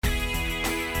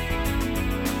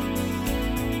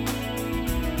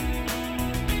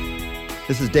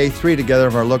This is day 3 together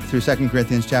of our look through 2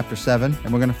 Corinthians chapter 7,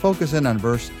 and we're going to focus in on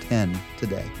verse 10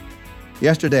 today.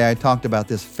 Yesterday, I talked about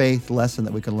this faith lesson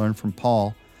that we can learn from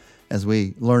Paul as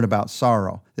we learn about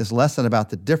sorrow, this lesson about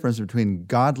the difference between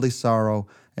godly sorrow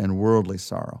and worldly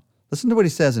sorrow. Listen to what he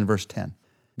says in verse 10.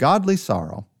 Godly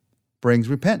sorrow brings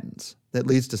repentance that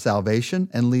leads to salvation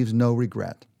and leaves no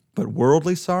regret, but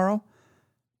worldly sorrow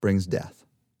brings death.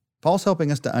 Paul's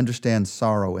helping us to understand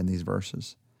sorrow in these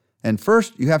verses. And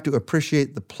first, you have to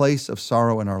appreciate the place of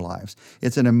sorrow in our lives.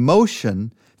 It's an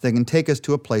emotion that can take us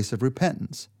to a place of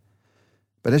repentance.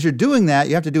 But as you're doing that,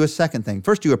 you have to do a second thing.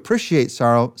 First, you appreciate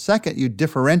sorrow. Second, you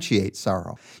differentiate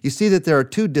sorrow. You see that there are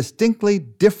two distinctly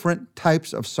different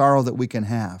types of sorrow that we can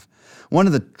have. One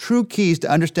of the true keys to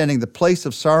understanding the place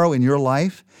of sorrow in your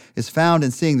life is found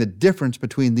in seeing the difference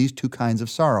between these two kinds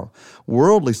of sorrow,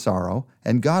 worldly sorrow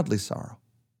and godly sorrow.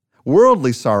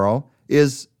 Worldly sorrow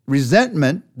is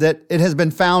resentment that it has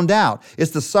been found out.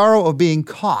 It's the sorrow of being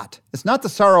caught. It's not the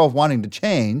sorrow of wanting to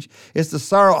change. It's the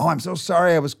sorrow, I'm so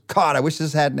sorry I was caught. I wish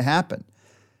this hadn't happened.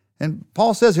 And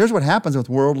Paul says, here's what happens with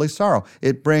worldly sorrow.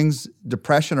 It brings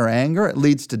depression or anger. It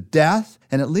leads to death,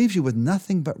 and it leaves you with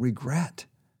nothing but regret.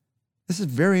 This is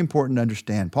very important to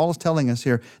understand. Paul is telling us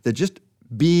here that just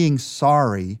being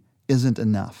sorry isn't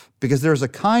enough, because there's a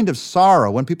kind of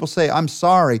sorrow. When people say, I'm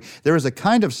sorry, there is a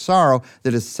kind of sorrow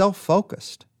that is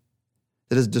self-focused,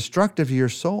 that is destructive to your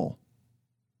soul.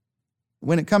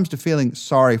 When it comes to feeling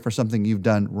sorry for something you've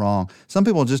done wrong, some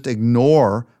people just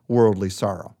ignore worldly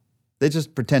sorrow. They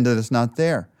just pretend that it's not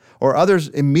there. Or others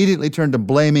immediately turn to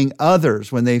blaming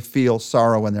others when they feel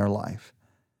sorrow in their life.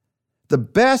 The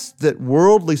best that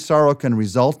worldly sorrow can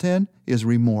result in is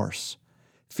remorse,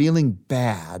 feeling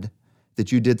bad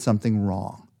that you did something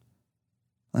wrong.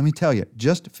 Let me tell you,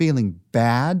 just feeling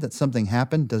bad that something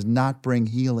happened does not bring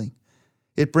healing.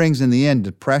 It brings, in the end,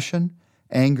 depression,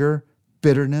 anger,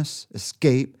 bitterness,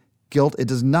 escape, guilt. It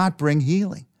does not bring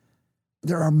healing.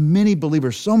 There are many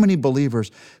believers, so many believers,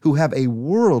 who have a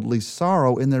worldly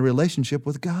sorrow in their relationship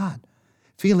with God,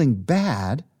 feeling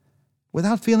bad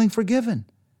without feeling forgiven.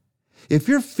 If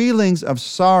your feelings of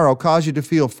sorrow cause you to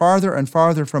feel farther and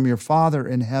farther from your Father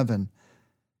in heaven,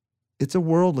 it's a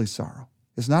worldly sorrow.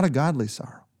 It's not a godly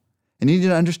sorrow. And you need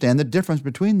to understand the difference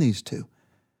between these two.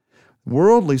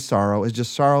 Worldly sorrow is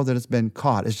just sorrow that has been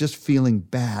caught. It's just feeling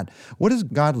bad. What is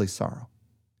godly sorrow?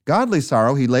 Godly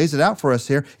sorrow, he lays it out for us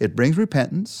here. It brings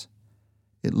repentance.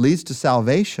 It leads to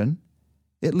salvation.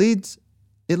 It leaves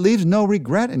no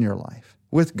regret in your life.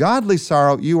 With godly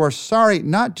sorrow, you are sorry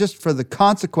not just for the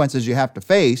consequences you have to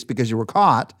face because you were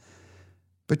caught,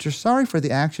 but you're sorry for the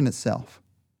action itself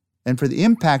and for the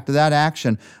impact of that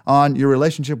action on your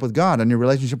relationship with God, on your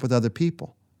relationship with other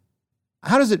people.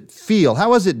 How does it feel?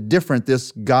 How is it different,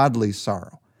 this godly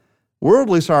sorrow?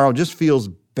 Worldly sorrow just feels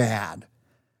bad.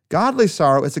 Godly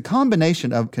sorrow is a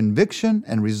combination of conviction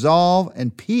and resolve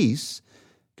and peace,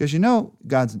 because you know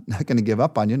God's not going to give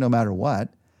up on you no matter what,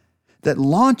 that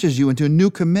launches you into a new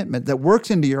commitment, that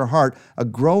works into your heart a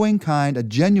growing kind, a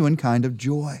genuine kind of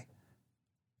joy.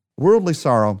 Worldly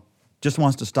sorrow just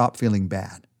wants to stop feeling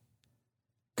bad.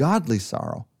 Godly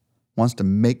sorrow wants to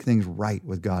make things right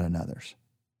with God and others.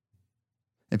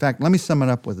 In fact, let me sum it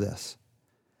up with this.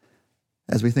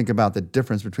 As we think about the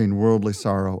difference between worldly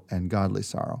sorrow and godly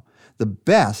sorrow, the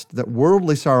best that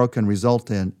worldly sorrow can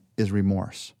result in is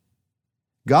remorse.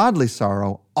 Godly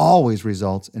sorrow always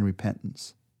results in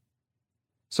repentance.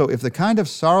 So if the kind of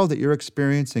sorrow that you're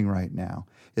experiencing right now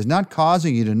is not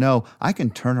causing you to know, I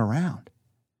can turn around,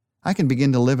 I can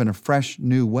begin to live in a fresh,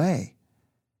 new way,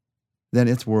 then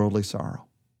it's worldly sorrow.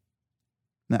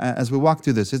 Now, as we walk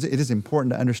through this, it is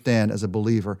important to understand as a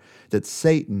believer that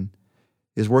Satan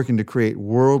is working to create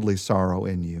worldly sorrow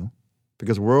in you,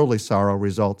 because worldly sorrow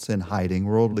results in hiding,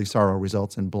 worldly sorrow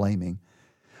results in blaming,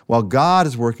 while God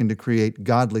is working to create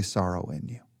godly sorrow in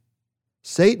you.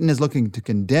 Satan is looking to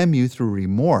condemn you through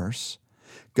remorse.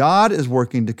 God is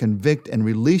working to convict and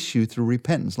release you through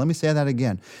repentance. Let me say that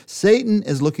again. Satan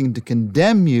is looking to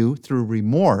condemn you through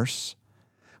remorse,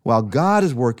 while God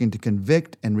is working to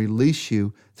convict and release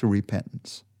you through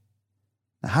repentance.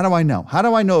 Now, how do I know? How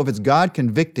do I know if it's God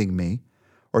convicting me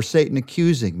or Satan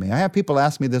accusing me? I have people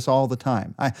ask me this all the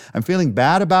time. I'm feeling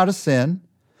bad about a sin.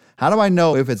 How do I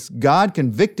know if it's God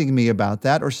convicting me about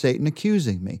that or Satan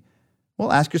accusing me?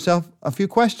 Well, ask yourself a few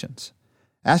questions.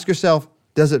 Ask yourself,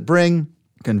 does it bring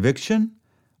conviction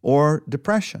or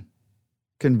depression?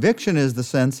 Conviction is the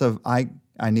sense of,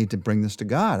 I need to bring this to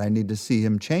God. I need to see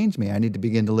Him change me. I need to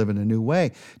begin to live in a new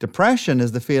way. Depression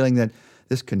is the feeling that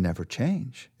this can never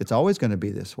change. It's always going to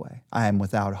be this way. I am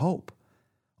without hope.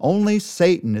 Only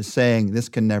Satan is saying this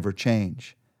can never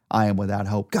change. I am without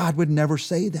hope. God would never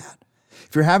say that.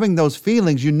 If you're having those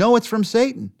feelings, you know it's from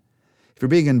Satan. If you're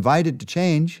being invited to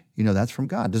change, you know that's from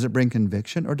God. Does it bring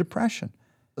conviction or depression?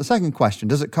 The second question,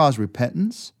 does it cause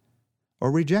repentance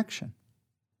or rejection?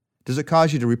 Does it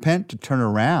cause you to repent, to turn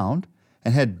around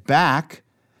and head back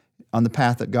on the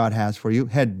path that God has for you,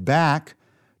 head back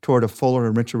toward a fuller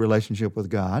and richer relationship with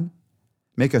God,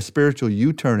 make a spiritual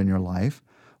U-turn in your life,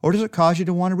 or does it cause you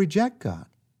to want to reject God,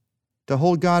 to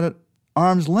hold God at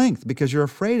arm's length because you're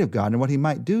afraid of God and what he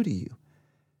might do to you?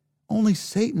 Only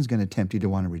Satan's going to tempt you to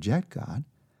want to reject God.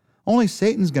 Only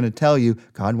Satan's going to tell you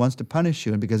God wants to punish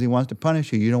you, and because he wants to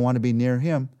punish you, you don't want to be near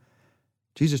him.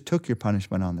 Jesus took your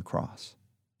punishment on the cross.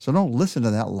 So don't listen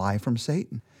to that lie from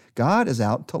Satan. God is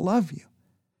out to love you.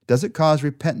 Does it cause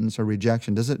repentance or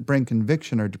rejection? Does it bring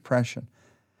conviction or depression?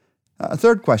 A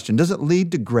third question, does it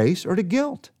lead to grace or to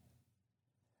guilt?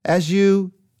 As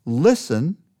you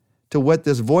listen to what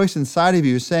this voice inside of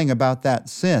you is saying about that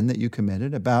sin that you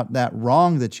committed, about that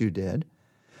wrong that you did,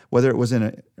 whether it was in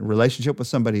a relationship with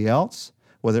somebody else,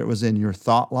 whether it was in your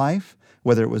thought life,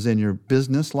 whether it was in your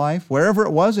business life, wherever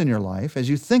it was in your life, as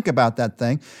you think about that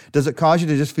thing, does it cause you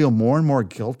to just feel more and more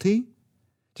guilty,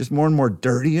 just more and more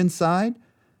dirty inside?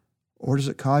 Or does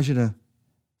it cause you to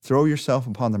throw yourself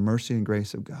upon the mercy and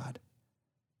grace of God,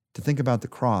 to think about the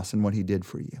cross and what he did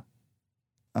for you?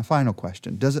 A final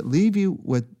question, does it leave you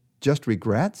with just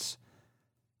regrets?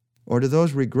 Or do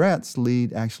those regrets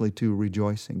lead actually to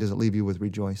rejoicing? Does it leave you with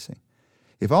rejoicing?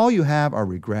 If all you have are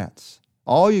regrets,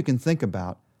 all you can think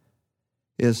about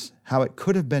is how it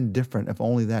could have been different if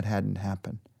only that hadn't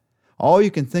happened. All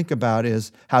you can think about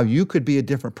is how you could be a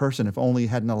different person if only you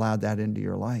hadn't allowed that into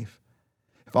your life.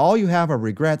 If all you have are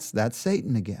regrets, that's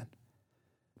Satan again.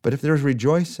 But if there's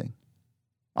rejoicing,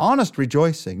 honest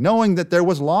rejoicing, knowing that there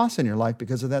was loss in your life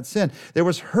because of that sin, there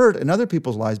was hurt in other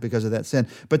people's lives because of that sin,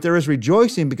 but there is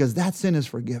rejoicing because that sin is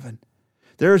forgiven.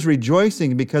 There is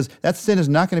rejoicing because that sin is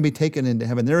not going to be taken into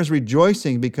heaven. There is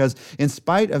rejoicing because in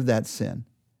spite of that sin,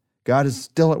 God is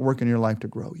still at work in your life to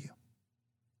grow you.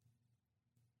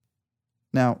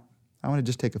 Now, I want to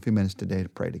just take a few minutes today to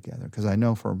pray together because I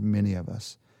know for many of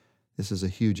us, this is a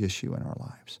huge issue in our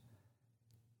lives.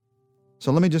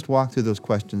 So let me just walk through those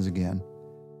questions again,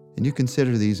 and you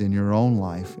consider these in your own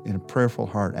life in a prayerful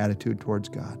heart attitude towards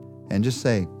God. And just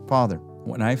say, Father,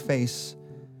 when I face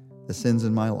the sins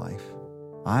in my life,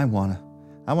 I want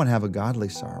to have a godly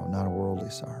sorrow, not a worldly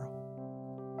sorrow.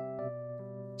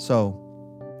 So,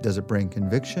 does it bring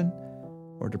conviction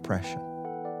or depression?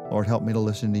 Lord, help me to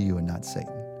listen to you and not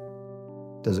Satan.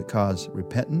 Does it cause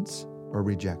repentance or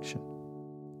rejection?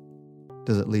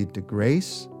 Does it lead to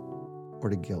grace or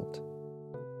to guilt?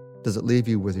 Does it leave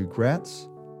you with regrets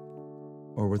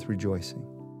or with rejoicing?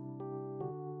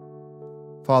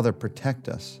 Father, protect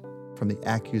us from the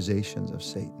accusations of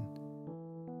Satan.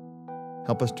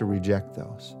 Help us to reject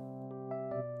those.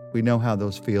 We know how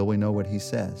those feel. We know what he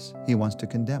says. He wants to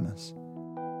condemn us.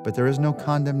 But there is no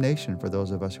condemnation for those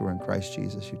of us who are in Christ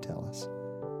Jesus, you tell us.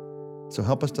 So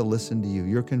help us to listen to you,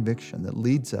 your conviction that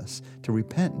leads us to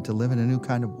repent and to live in a new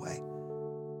kind of way.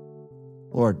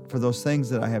 Lord, for those things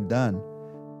that I have done,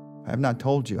 I have not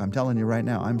told you. I'm telling you right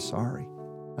now, I'm sorry.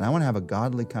 And I want to have a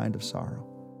godly kind of sorrow.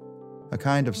 A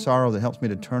kind of sorrow that helps me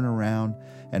to turn around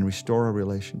and restore a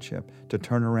relationship, to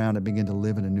turn around and begin to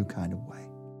live in a new kind of way.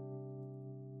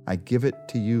 I give it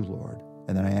to you, Lord,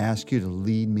 and then I ask you to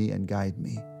lead me and guide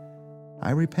me.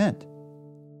 I repent,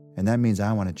 and that means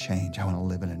I want to change. I want to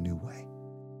live in a new way.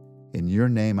 In your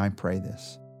name, I pray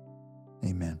this.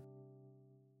 Amen.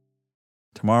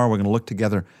 Tomorrow, we're going to look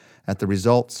together at the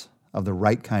results of the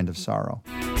right kind of sorrow.